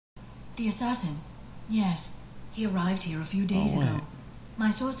The assassin? Yes. He arrived here a few days ago.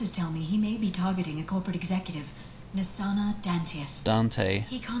 My sources tell me he may be targeting a corporate executive, Nisana Dantius. Dante.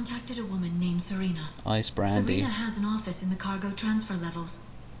 He contacted a woman named Serena. Ice Brandy. Serena has an office in the cargo transfer levels.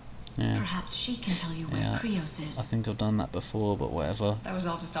 Yeah. Perhaps she can tell you where Krios is. I think I've done that before, but whatever. That was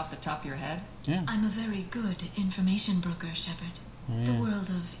all just off the top of your head? Yeah. I'm a very good information broker, Shepard. The world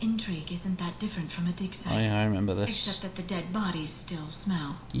of intrigue isn't that different from a dig site. Oh yeah, I remember this. Except that the dead bodies still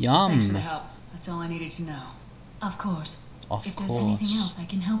smell. Yum! Thanks for the help. That's all I needed to know. Of course. Of if course. there's anything else I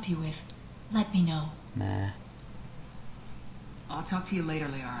can help you with, let me know. Nah. I'll talk to you later,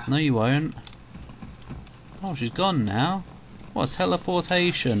 Liara. No, you won't. Oh, she's gone now. What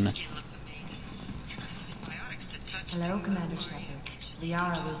teleportation? Hello, Commander Shepard.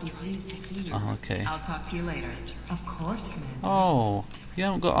 Liara will be pleased to see you. Oh, okay. I'll talk to you later. Of course, Commander. Oh, you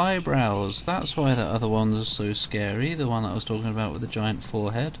haven't got eyebrows. That's why the other ones are so scary. The one that I was talking about with the giant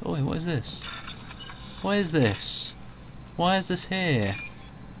forehead. Oh, wait, what is this? What is this? Why is this here?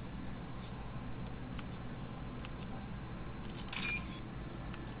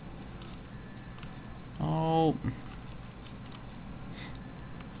 Oh.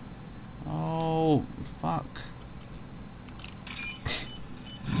 Oh, fuck.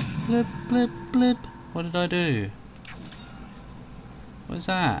 Blip, blip, blip. What did I do? What is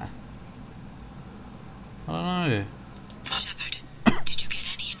that? I don't know. Shepard, did you get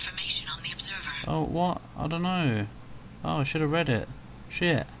any information on the observer? Oh, what? I don't know. Oh, I should have read it.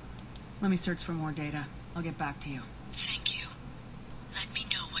 Shit. Let me search for more data. I'll get back to you. Thank you. Let me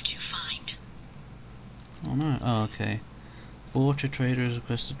know what you find. Oh no. Oh, okay. Vorcha trader has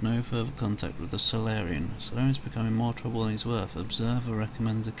requested no further contact with the Solarian. Solarian's becoming more trouble than he's worth. Observer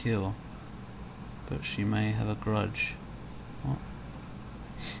recommends a kill. But she may have a grudge. What?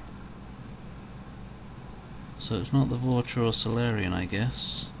 So it's not the Vorcha or Solarian, I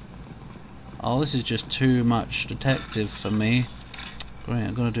guess. Oh, this is just too much detective for me. Great,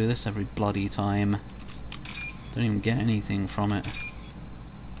 I've got to do this every bloody time. Don't even get anything from it.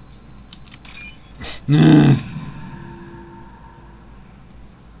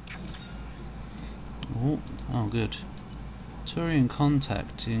 Oh, good. Turian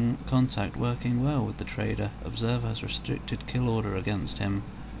contact working well with the trader. Observer has restricted kill order against him.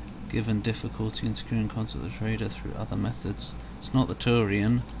 Given difficulty in securing contact with the trader through other methods. It's not the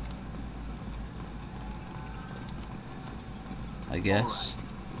Turian, I guess.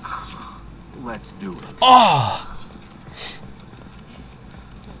 Right. Let's do it. Oh!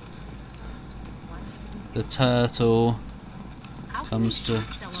 The turtle comes to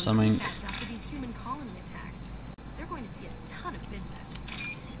something.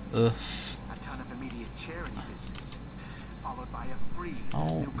 Oof. A ton of immediate charity business, followed by a freeze.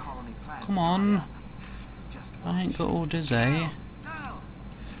 Oh, New colony plan. come on. I ain't got all dizzy.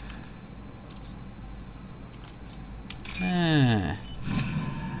 Yeah.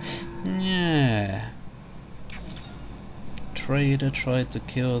 Yeah. Trader tried to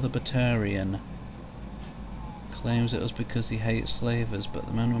kill the Batarian. Claims it was because he hates slavers, but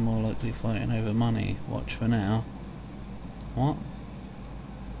the men were more likely fighting over money. Watch for now. What?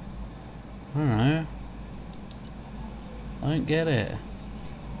 I don't know. I don't get it.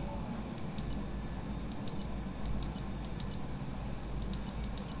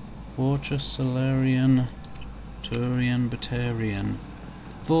 Vorcha, Solarian, Turian, Batarian.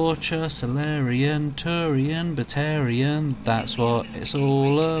 Vorcha, Solarian, Turian, Batarian. That's what it's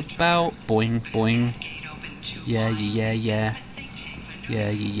all about. Boing, boing. Yeah, yeah, yeah. Yeah,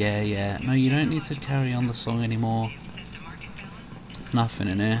 yeah, yeah. No, you don't need to carry on the song anymore. There's nothing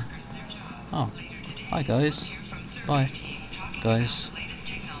in here. Oh, hi guys. Bye, guys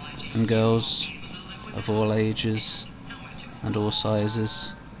and girls of all ages and all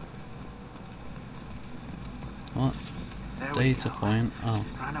sizes. What? Data point? Oh.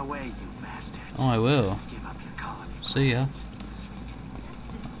 Run away, you bastards. Oh, I will. Give up your colony. See ya.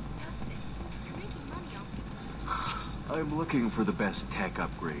 I'm looking for the best tech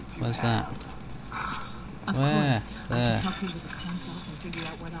upgrades you Where's have. that? Of Where? course. I There. can help you with this consult and figure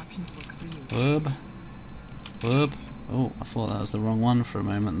out what options work for you. Whoop. Whoop. Oh, I thought that was the wrong one for a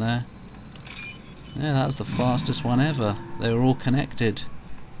moment there. Yeah, that was the fastest one ever. They were all connected.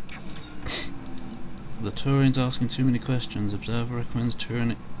 The Turian's asking too many questions. Observer recommends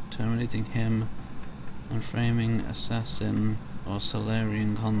terminating him and framing assassin or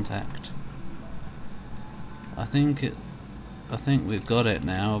Solarian contact. I think we've got it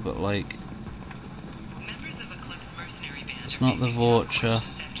now, but like it's not the Vorcha,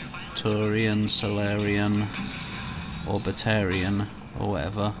 Turian, Solarian or Batarian or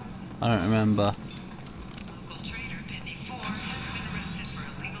whatever. I don't remember.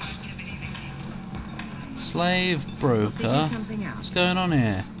 Slave I'll broker. figure something out. What's going on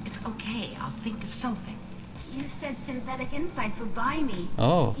here? It's okay. I'll think of something. You said Synthetic Insights would buy me.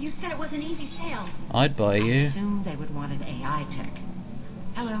 Oh, You said it was an easy sale. I'd buy I you. assumed they would want an AI tech.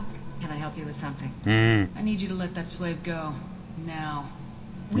 Hello. Can I help you with something? I need you to let that slave go. Now.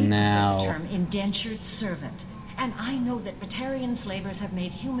 We Now. prefer the term indentured servant. And I know that Batarian slavers have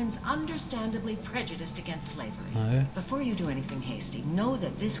made humans understandably prejudiced against slavery. Oh. Before you do anything hasty, know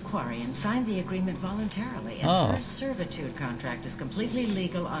that this Quarian signed the agreement voluntarily, and Oh. her servitude contract is completely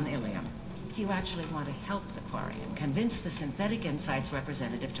legal on Ilium. If you actually want to help the Quarian, convince the Synthetic Insights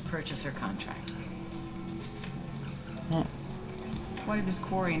representative to purchase her contract. Why did this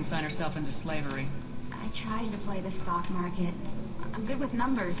Quarian sign herself into slavery? I tried to play the stock market. I'm good with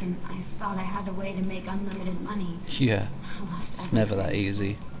numbers, and I thought I had a way to make unlimited money. Yeah, I lost it's never that everything.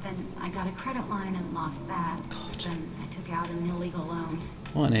 easy. Then I got a credit line and lost that. Then I took out an illegal loan.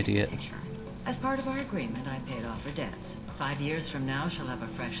 What an idiot. Picture. As part of our agreement, I paid off her debts. 5 years from now, she'll have a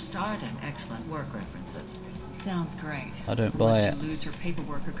fresh start and excellent work references. Sounds great. I don't buy Unless it. you lose her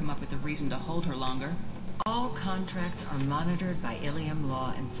paperwork or come up with a reason to hold her longer. All contracts are monitored by Ilium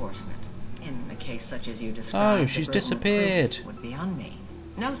law enforcement. In a case such as you described, Oh, the she's burden of disappeared. proof would be on me.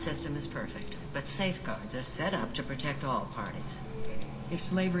 No system is perfect, but safeguards are set up to protect all parties. If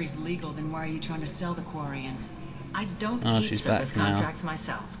slavery's legal, then why are you trying to sell the Quarian? I don't Oh, keep she's service back now. contracts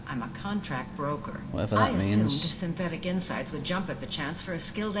myself. I'm a contract broker. Whatever I that assumed means. Synthetic Insights would jump at the chance for a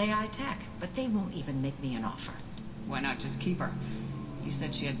skilled AI tech, but they won't even make me an offer. Why not just keep her? You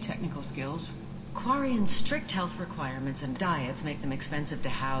said she had technical skills. Quarian's strict health requirements and diets make them expensive to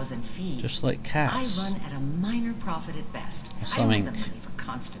house and feed. Just like cats. I run at a minor profit at best. I don't something. have the money for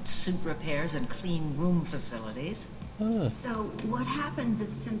constant suit repairs and clean room facilities. Oh. So what happens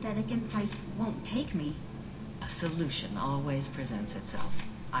if Synthetic Insights won't take me? A solution always presents itself.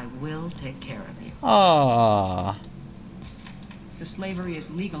 I will take care of you. Ah, So slavery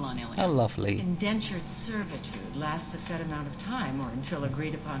is legal on Ilium. how lovely. Indentured servitude lasts a set amount of time or until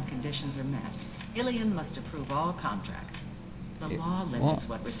agreed upon conditions are met. Ilium must approve all contracts. The law limits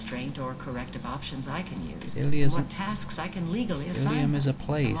what restraint or corrective options I can use, and Ilium- what tasks I can legally assign. Ilium is a I'm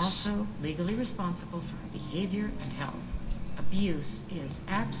place. also legally responsible for her behavior and health. Abuse is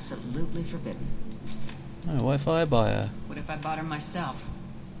absolutely forbidden. Oh, what if I buy her? What if I bought her myself?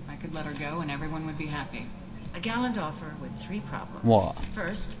 I could let her go and everyone would be happy. A gallant offer with 3 problems. What?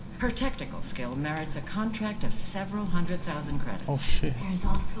 First, her technical skill merits a contract of several 100,000 credits. Oh shit. There's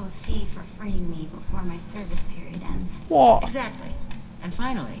also a fee for freeing me before my service period ends. What? Exactly. And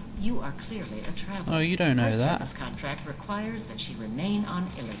finally, you are clearly a traveler. Oh, you don't know Her that. service contract requires that she remain on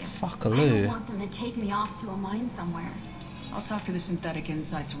Ilium. I don't Fuckaloo. want them to take me off to a mine somewhere. I'll talk to the Synthetic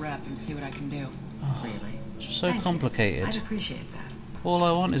Insights rep and see what I can do. Really? It's just so Thank you. complicated. I'd appreciate that. All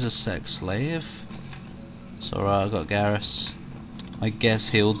I want is a sex slave. It's alright, I got Garrus. I guess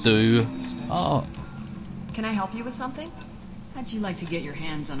he'll do. Oh, Can I help you with something? How'd you like to get your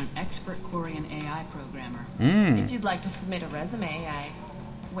hands on an expert Quarian AI programmer? If you'd like to submit a resume,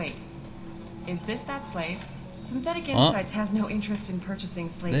 Wait. Is this that slave? Synthetic Insights has no interest in purchasing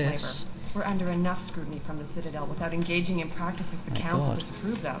slave This. labor. We're under enough scrutiny from the Citadel without engaging in practices the My Council God.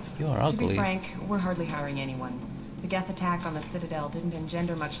 disapproves of. You are To be ugly. frank, we're hardly hiring anyone. The Geth attack on the Citadel didn't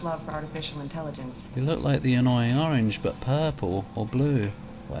engender much love for artificial intelligence. You look like the annoying orange, but purple or blue,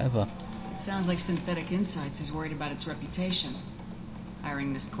 whatever. It sounds like Synthetic Insights is worried about its reputation.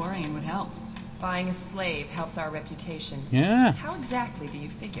 Hiring this Quarian would help. Buying a slave helps our reputation. Yeah, How exactly do you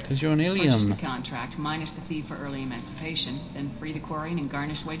figure? because you're an Purchase the Ilium. contract, minus the fee for early emancipation, then free the Quarian and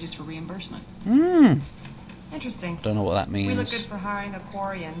garnish wages for reimbursement. Interesting. Don't know what that We look good means. for hiring a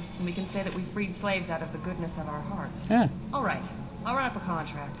Quarian, and we can say that we freed slaves out of the goodness of our hearts. Yeah. All right, I'll run up a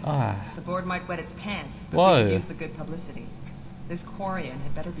contract. Ah, The board might wet its pants, but Whoa. we can use the good publicity. This Quarian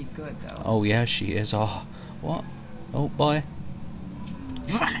had better be good, though. oh yeah, she is. Oh, what? Oh, bye.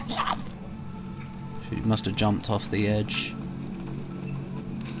 She must have jumped off the edge.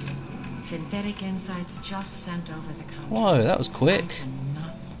 Synthetic Insights just sent over the contract. Whoa, that was quick. I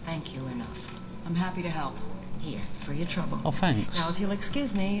cannot thank you enough. I'm happy to help. Here, for your trouble. Oh, thanks. Now, if you'll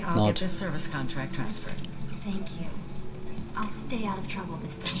excuse me, I'll Nod. get this service contract transferred. Thank you. I'll stay out of trouble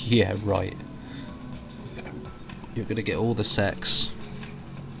this time. Yeah, right. You're gonna get all the sex.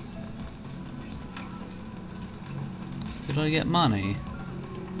 Did I get money?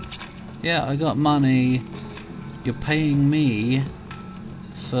 Yeah, I got money. You're paying me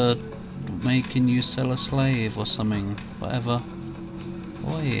for making you sell a slave or something. Whatever.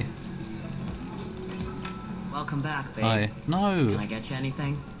 Oi. Welcome back, babe. Hi. No. Can I get you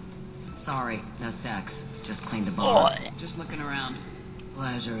anything? Sorry, no sex. Just cleaned the bar. Just looking around.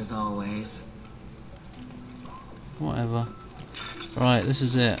 Pleasure as always. Whatever. Right, this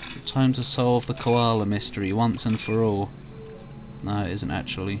is it. Time to solve the koala mystery once and for all. No, it isn't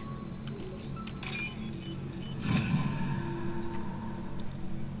actually.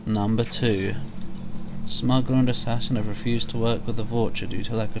 Number 2. Smuggler and assassin have refused to work with the Vulture due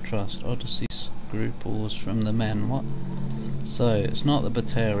to lack of trust. Odd to see scruples from the men. What? So, it's not the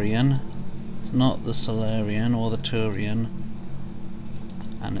Batarian, it's not the Salarian or the Turian,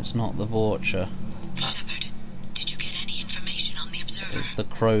 and it's not the Vulture. Shepard, did you get any information on the observer? It's the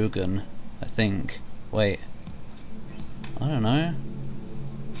Krogan, I think. Wait. I don't know.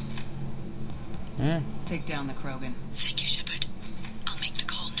 Yeah. Take down the Krogan. Thank you, Shepard. I'll make the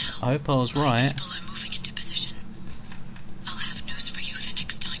call now. I hope I was right. People are moving into position. I'll have news for you the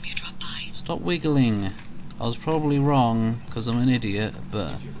next time you drop by. Stop wiggling. I was probably wrong, because I'm an idiot,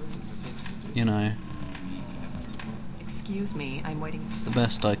 but, you know, Excuse me, I'm waiting for it's the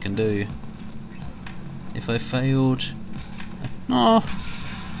best I can do. If I failed... No!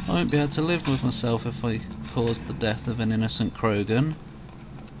 I won't be able to live with myself if I caused the death of an innocent Krogan.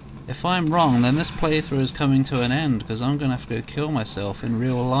 If I'm wrong, then this playthrough is coming to an end, because I'm going to have to go kill myself in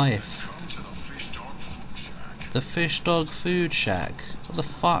real life. The Fish Dog Food Shack. What the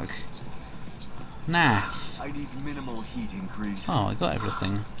fuck? Naff. I need minimal heat increase. Oh, I got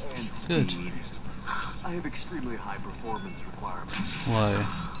everything. And Good. speed. I have extremely high performance requirements. Whoa.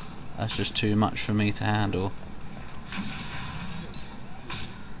 That's just too much for me to handle.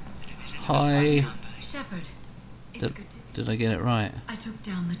 Hi. Shepard, it's good to see Did I get it right? I took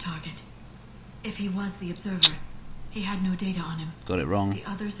down the target. If he was the observer, he had no data on him. Got it wrong. The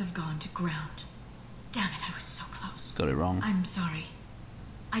others have gone to ground. Damn it, I was so close. Got it wrong. I'm sorry.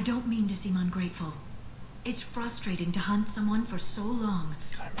 I don't mean to seem ungrateful. It's frustrating to hunt someone for so long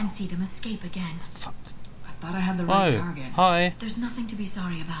and see them escape again. Fuck. I thought I had the right Oh, target. hi. There's nothing to be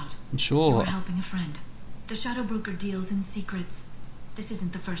sorry about. You Sure. were helping a friend. The Shadow Broker deals in secrets. This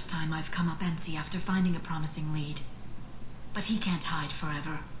isn't the first time I've come up empty after finding a promising lead. But he can't hide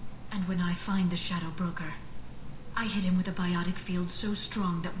forever. And when I find the Shadow Broker, I hit him with a biotic field so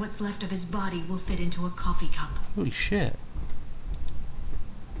strong that what's left of his body will fit into a coffee cup. Holy shit.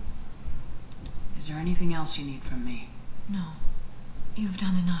 Is there anything else you need from me? No. You've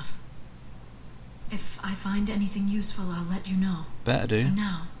done enough. If I find anything useful, I'll let you know. Better do. For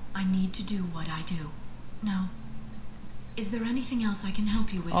now, I need to do what I do. Now, is there anything else I can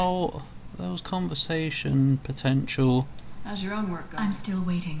help you with? Oh, there was conversation, potential. How's your own work going? I'm still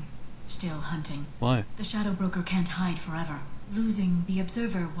waiting. Still hunting. Why? The Shadow Broker can't hide forever. Losing the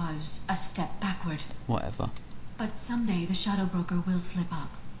Observer was a step backward. Whatever. But someday the Shadow Broker will slip up,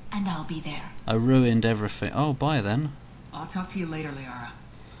 and I'll be there. I ruined everything. Oh, bye then. I'll talk to you later, Liara.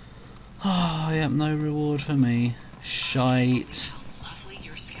 Oh, yep, no reward for me. Shite.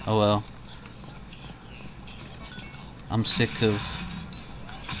 Oh well. I'm sick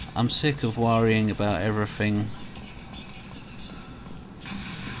of worrying about everything.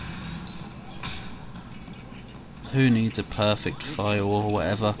 Who needs a perfect file or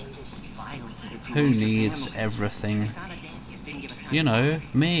whatever? Who needs everything? You know,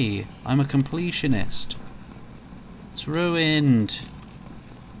 me. I'm a completionist. It's ruined.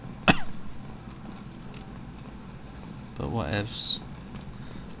 But whatevs.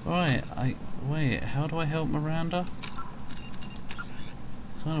 Right, wait, how do I help Miranda?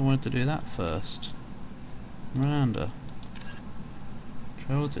 Kinda wanted to do that first. Miranda.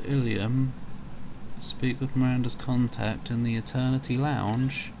 Travel to Ilium. Speak with Miranda's contact in the Eternity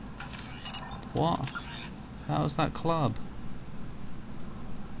Lounge. What? How's that club?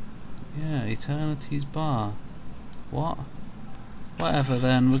 Yeah, Eternity's bar. What? Whatever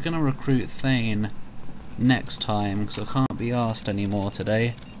then, we're gonna recruit Thane next time, because I can't be arsed anymore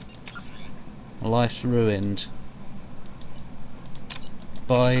today. My life's ruined.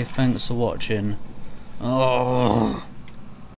 Bye, thanks for watching. Oh.